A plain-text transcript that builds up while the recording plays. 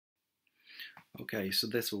Okay, so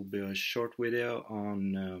this will be a short video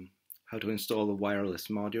on how to install a wireless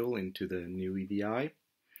module into the NuEVI.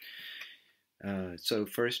 So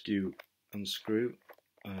first you unscrew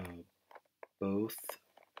both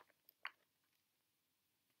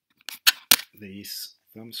these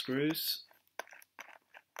thumb screws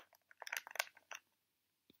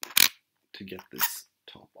to get this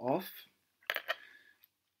top off,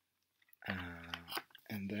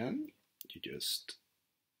 and then you just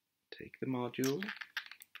take the module,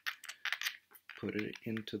 put it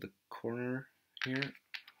into the corner here,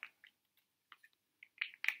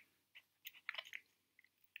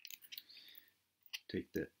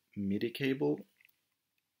 take the MIDI cable,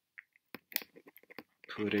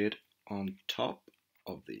 put it on top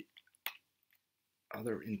of the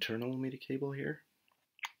other internal MIDI cable here,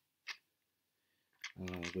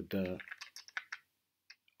 with the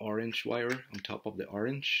orange wire on top of the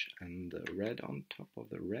orange and the red on top of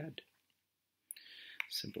the red.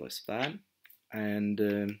 Simple as that. And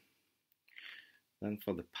then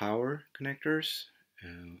for the power connectors,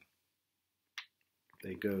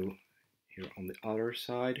 they go here on the other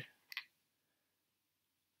side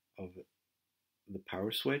of the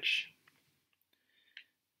power switch.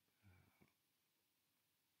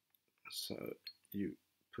 So you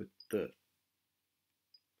put the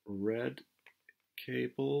red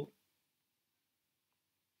cable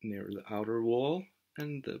near the outer wall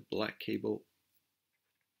and the black cable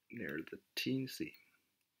near the teensy.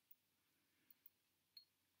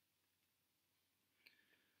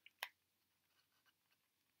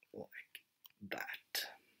 Like that.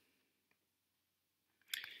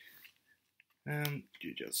 And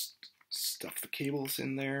you just stuff the cables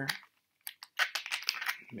in there.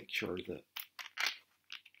 Make sure the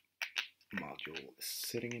module is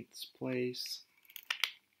sitting in its place.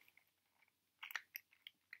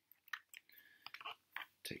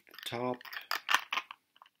 Take the top,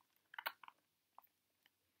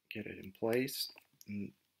 get it in place,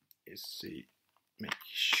 and you see,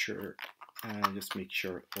 just make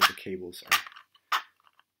sure all the cables are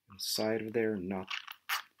inside of there, not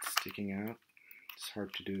sticking out. It's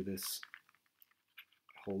hard to do this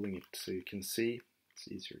holding it so you can see. It's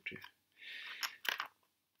easier to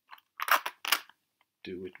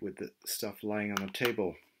do it with the stuff lying on the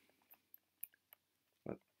table.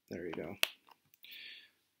 But there you go.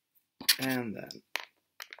 And then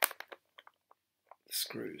the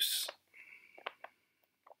screws.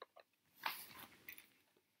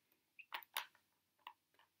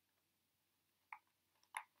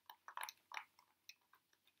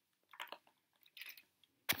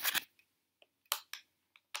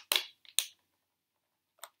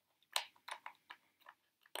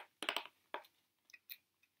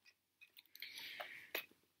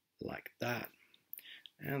 Like that.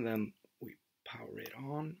 And then we power it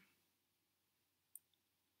on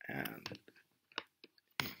and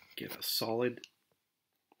get a solid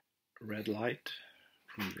red light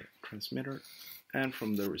from the transmitter and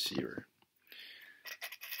from the receiver.